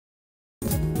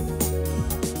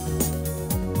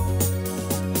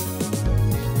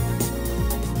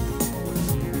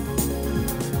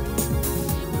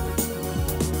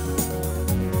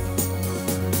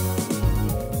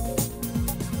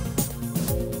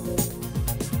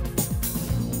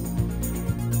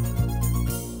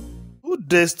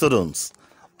day, students.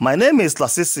 My name is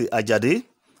Lasisi Ajadi,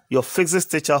 your physics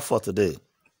teacher for today.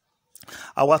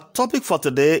 Our topic for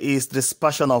today is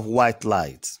dispersion of white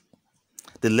light,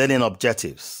 the learning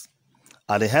objectives.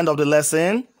 At the end of the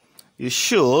lesson, you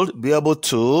should be able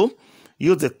to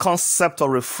use the concept of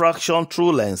refraction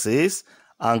through lenses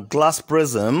and glass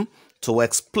prism to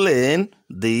explain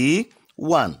the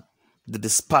 1. The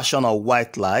dispersion of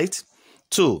white light,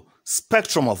 2.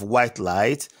 Spectrum of white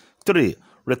light, 3.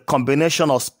 Recombination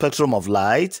of spectrum of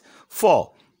light,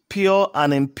 4. Pure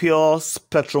and impure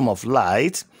spectrum of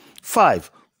light, 5.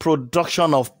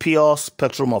 Production of pure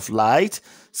spectrum of light,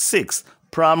 6.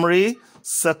 Primary,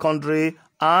 secondary,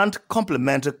 and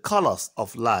complementary colors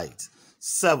of light,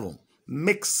 7.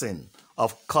 Mixing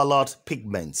of colored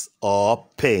pigments or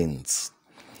paints.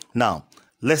 Now,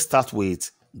 let's start with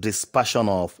dispersion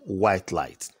of white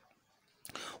light.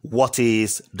 What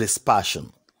is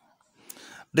dispersion?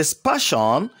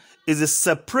 Dispersion is the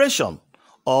separation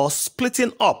or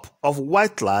splitting up of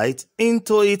white light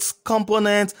into its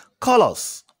component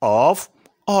colors of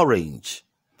orange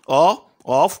or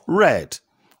of red,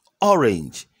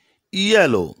 orange,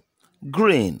 yellow,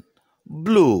 green,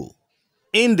 blue,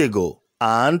 indigo,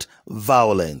 and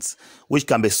violet, which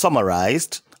can be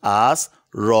summarized as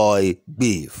raw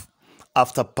beef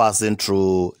after passing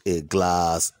through a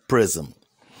glass prism.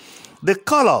 The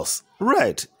colors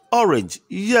red, orange,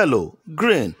 yellow,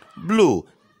 green, blue,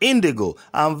 indigo,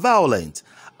 and violet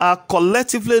are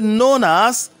collectively known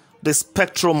as the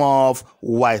spectrum of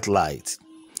white light,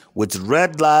 with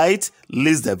red light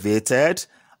least deviated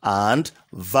and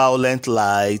violet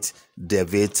light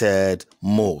deviated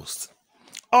most.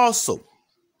 Also,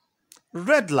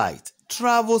 red light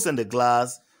travels in the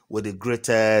glass with the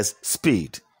greatest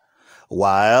speed,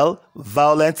 while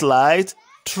violet light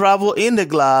travels in the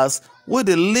glass with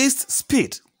the least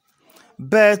speed.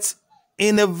 But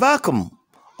in a vacuum,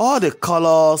 all the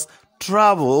colors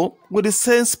travel with the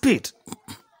same speed.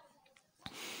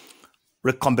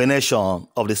 Recombination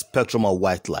of the spectrum of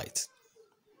white light.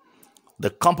 The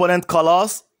component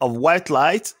colors of white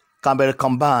light can be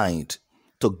recombined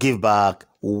to give back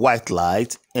white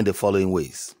light in the following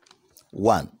ways.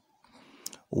 1.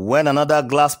 When another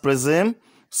glass prism,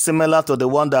 similar to the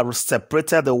one that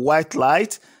separated the white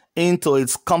light into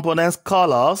its component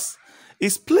colors,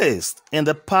 is placed in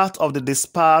the path of the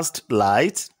dispersed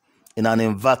light in an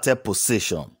inverted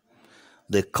position,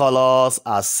 the colors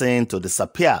are seen to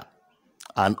disappear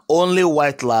and only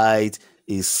white light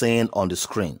is seen on the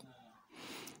screen.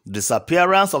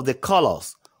 Disappearance of the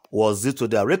colors was due to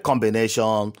their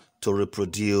recombination to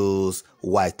reproduce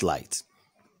white light.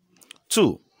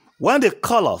 2. When the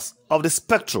colors of the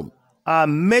spectrum are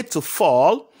made to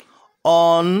fall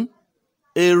on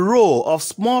a row of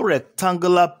small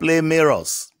rectangular plane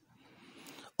mirrors,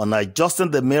 on adjusting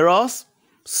the mirrors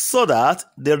so that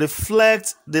they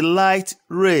reflect the light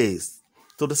rays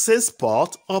to the same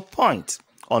spot or point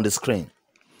on the screen,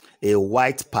 a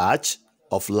white patch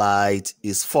of light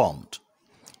is formed.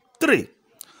 3.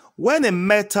 When a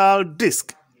metal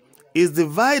disc is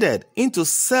divided into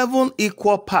 7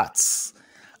 equal parts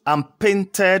and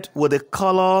painted with the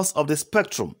colors of the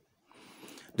spectrum,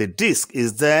 the disc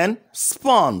is then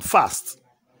spun fast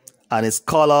and its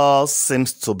color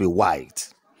seems to be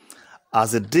white.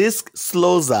 As the disc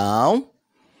slows down,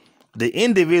 the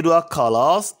individual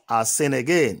colors are seen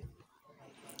again.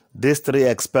 These 3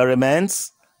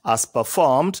 experiments, as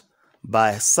performed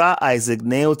by Sir Isaac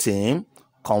Newton,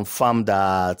 confirm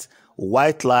that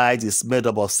white light is made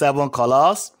up of 7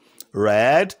 colors: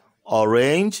 red,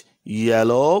 orange,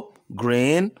 yellow,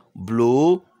 green,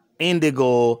 blue,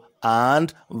 indigo,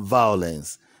 and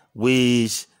violet,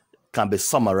 which can be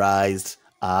summarized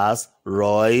as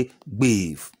raw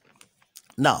beef.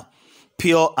 Now,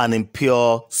 pure and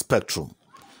impure spectrum.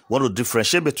 We want to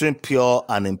differentiate between pure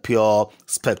and impure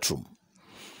spectrum.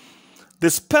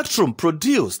 The spectrum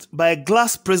produced by a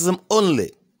glass prism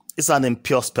only is an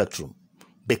impure spectrum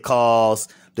because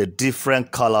the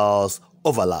different colors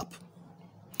overlap.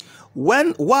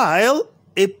 While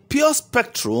a pure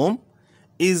spectrum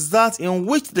is that in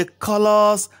which the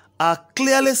colors are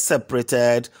clearly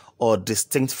separated or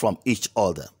distinct from each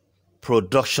other.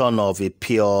 Production of a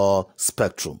pure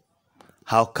spectrum.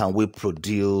 How can we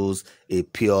produce a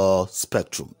pure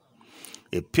spectrum?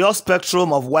 A pure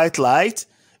spectrum of white light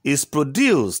is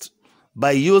produced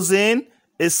by using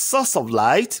a source of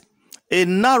light, a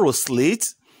narrow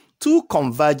slit, 2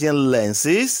 converging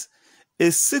lenses, a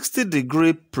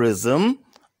 60-degree prism,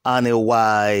 and a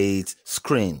white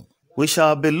screen. We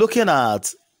shall be looking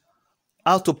at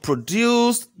how to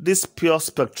produce this pure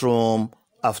spectrum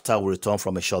after we return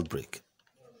from a short break.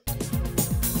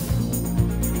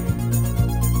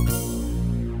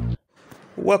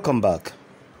 Welcome back.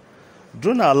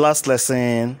 During our last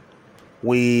lesson,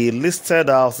 we listed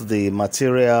out the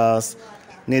materials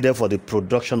needed for the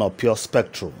production of pure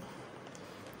spectrum.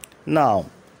 Now,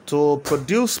 to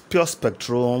produce pure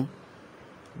spectrum,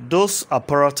 those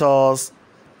apparatus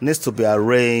needs to be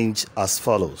arranged as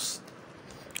follows.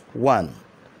 1.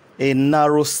 A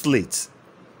narrow slit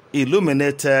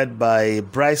illuminated by a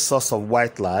bright source of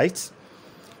white light.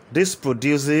 This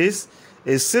produces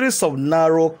a series of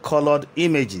narrow colored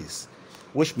images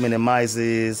which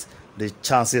minimizes the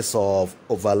chances of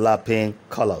overlapping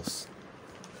colors.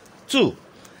 2.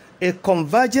 A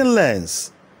converging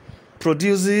lens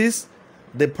produces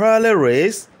the parallel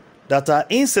rays that are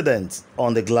incident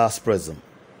on the glass prism.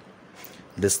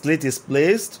 The slit is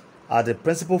placed at the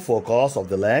principal focus of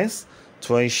the lens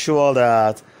to ensure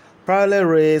that parallel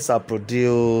rays are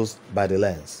produced by the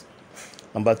lens.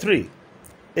 Number 3.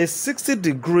 A 60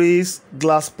 degrees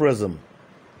glass prism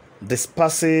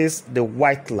disperses the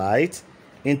white light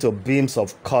into beams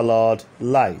of colored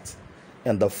light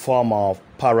in the form of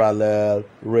parallel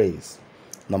rays.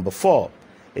 Number 4.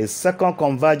 A second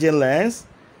converging lens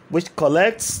which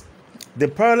collects the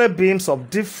parallel beams of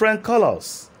different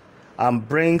colors and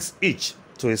brings each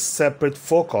to a separate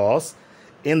focus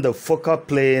in the focal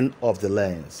plane of the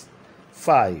lens.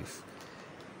 5.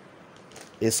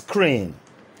 A screen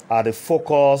at the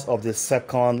focus of the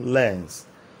second lens,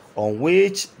 on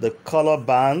which the color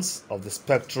bands of the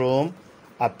spectrum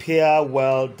appear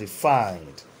well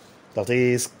defined, that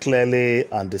is, clearly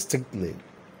and distinctly.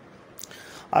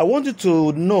 I want you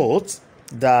to note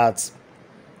that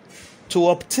to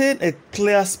obtain a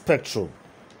clear spectrum,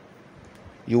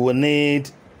 you will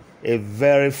need a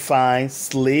very fine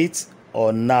slit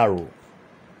or narrow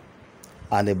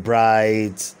and a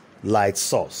bright light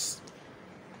source.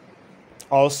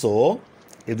 Also,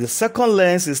 if the second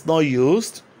lens is not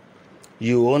used,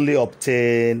 you only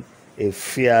obtain a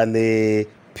fairly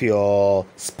pure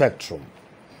spectrum.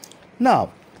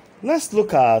 Now, let's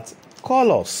look at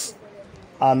colors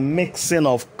and mixing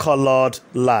of colored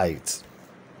light.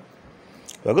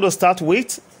 We're going to start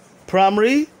with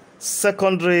primary,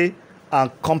 secondary, and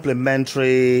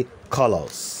complementary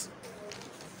colors.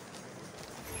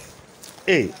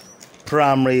 A.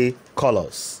 Primary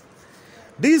colors.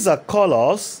 These are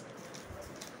colors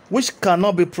which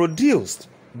cannot be produced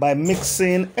by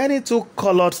mixing any two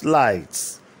colored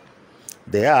lights.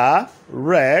 They are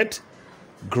red,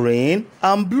 green,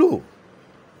 and blue.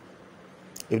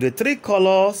 If the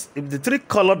three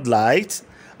colored lights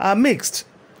are mixed,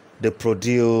 they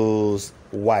produce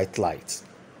white light.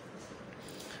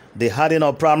 The adding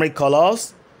of primary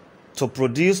colors to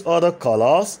produce other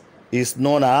colors is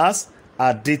known as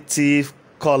additive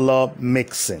color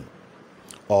mixing,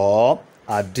 or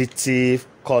additive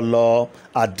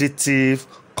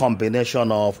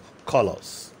combination of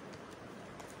colors.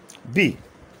 B.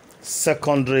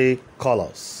 Secondary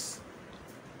colors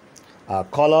are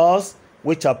colors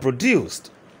which are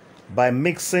produced by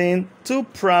mixing two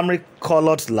primary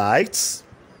colored lights.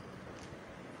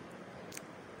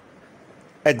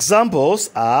 Examples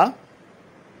are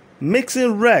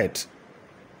mixing red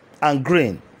and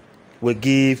green will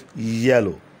give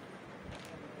yellow.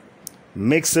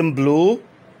 Mixing blue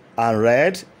and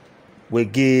red will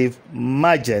give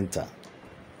magenta.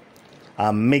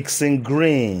 And mixing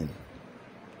green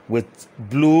with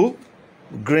blue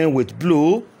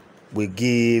will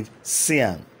give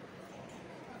cyan.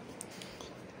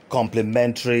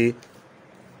 Complementary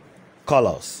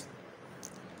colors.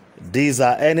 These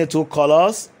are any two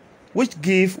colors which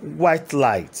give white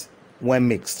light when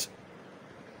mixed.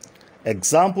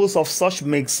 Examples of such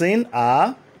mixing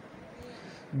are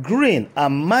green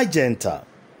and magenta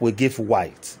will give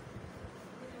white.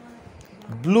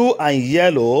 Blue and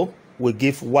yellow will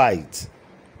give white.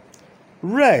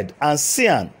 Red and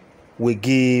cyan will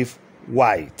give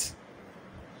white.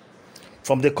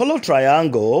 From the color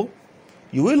triangle,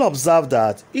 you will observe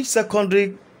that each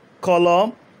secondary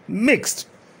color mixed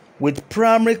with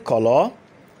primary color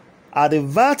at the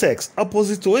vertex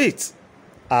opposite to it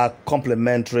are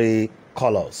complementary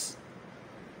colors.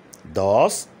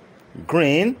 Thus,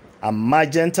 green and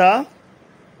magenta,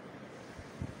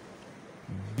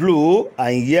 blue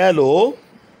and yellow,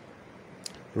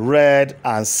 red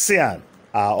and cyan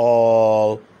are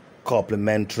all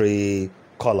complementary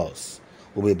colors.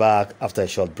 We'll be back after a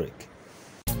short break.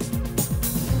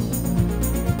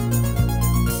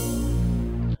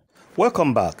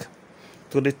 Welcome back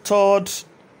to the third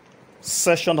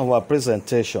session of our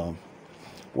presentation.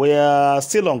 We are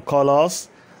still on colors,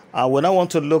 and we now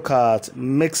want to look at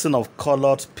mixing of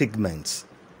colored pigments,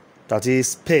 that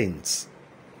is paints.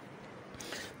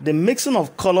 The mixing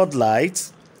of colored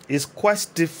light is quite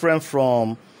different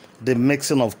from the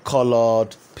mixing of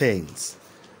colored paints,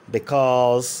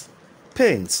 because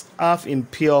paints have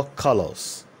impure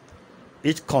colors.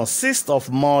 Each consists of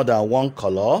more than one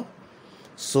color,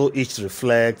 so each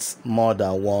reflects more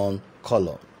than one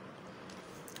color.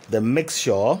 The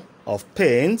mixture of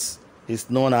paints is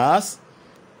known as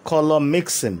color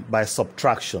mixing by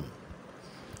subtraction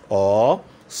or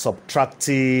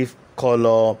subtractive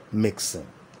color mixing.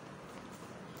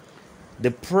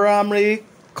 The primary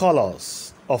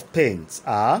colors of paints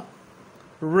are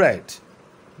red,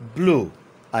 blue,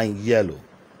 and yellow.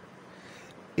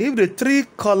 If the three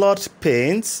colored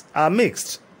paints are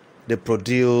mixed, they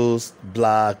produce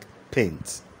black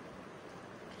paint.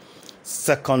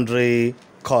 Secondary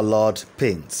colored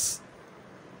paints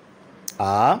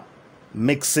are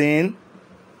mixing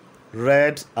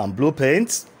red and blue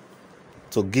paints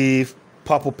to give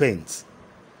purple paint,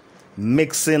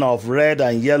 mixing of red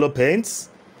and yellow paints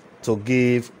to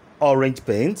give orange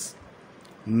paint,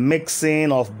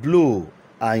 mixing of blue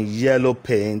and yellow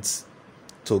paints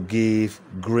to give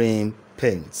green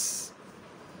paints.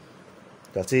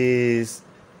 That is,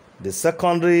 the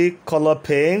secondary color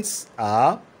paints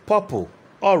are purple,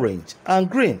 orange, and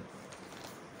green.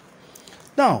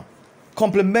 Now,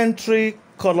 complementary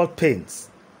colored paints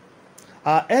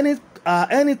are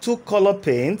any two color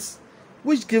paints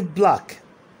which give black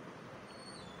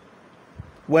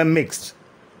when mixed.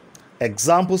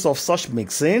 Examples of such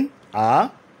mixing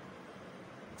are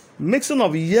mixing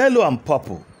of yellow and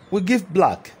purple will give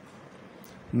black,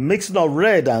 mixing of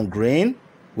red and green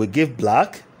will give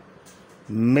black,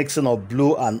 mixing of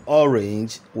blue and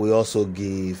orange will also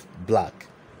give black.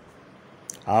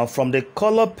 And from the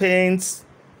color paints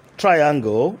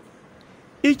triangle,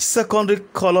 each secondary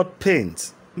colored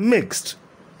paint mixed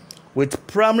with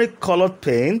primary colored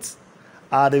paint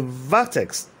at the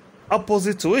vertex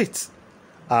opposite to it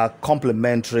are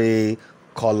complementary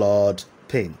colored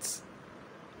paints.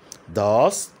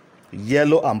 Thus,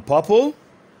 yellow and purple,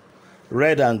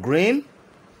 red and green,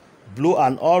 blue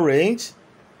and orange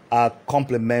are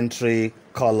complementary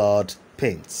colored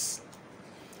paints.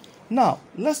 Now,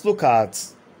 let's look at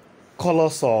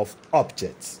colors of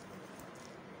objects.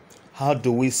 How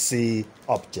do we see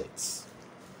objects?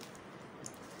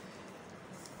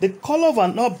 The color of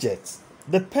an object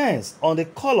depends on the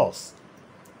colors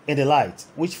in the light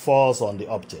which falls on the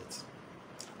object,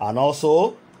 and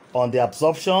also on the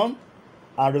absorption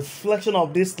and reflection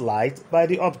of this light by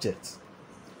the object.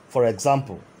 For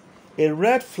example, a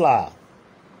red flower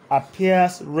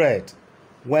appears red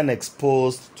when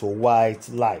exposed to white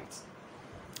light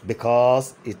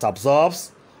because it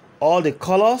absorbs all the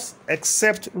colors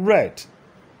except red.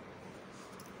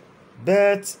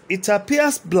 But it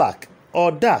appears black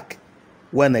or dark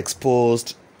when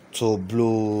exposed to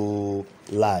blue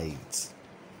light.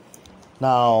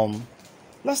 Now,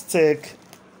 let's take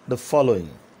the following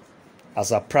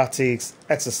as a practice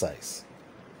exercise.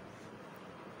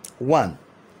 1.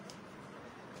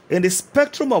 In the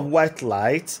spectrum of white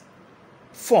light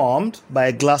formed by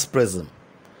a glass prism,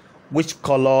 which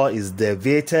color is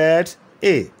deviated?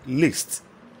 A. Least.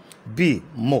 B.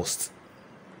 Most.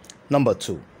 Number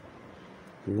 2.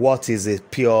 What is a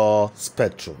pure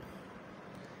spectrum?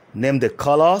 Name the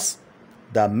colors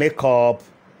that make up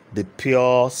the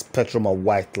pure spectrum of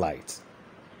white light.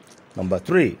 Number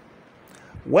 3.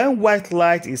 When white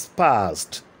light is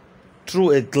passed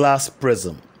through a glass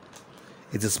prism,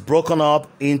 it is broken up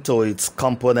into its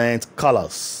component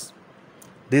colors.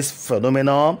 This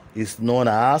phenomenon is known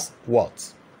as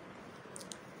what?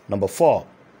 Number 4.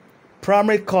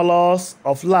 Primary colors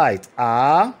of light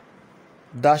are ...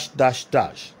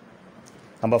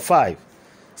 Number 5.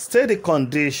 State the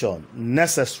condition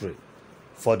necessary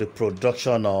for the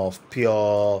production of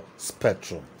pure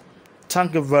spectrum.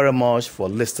 Thank you very much for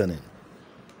listening.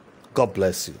 God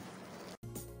bless you.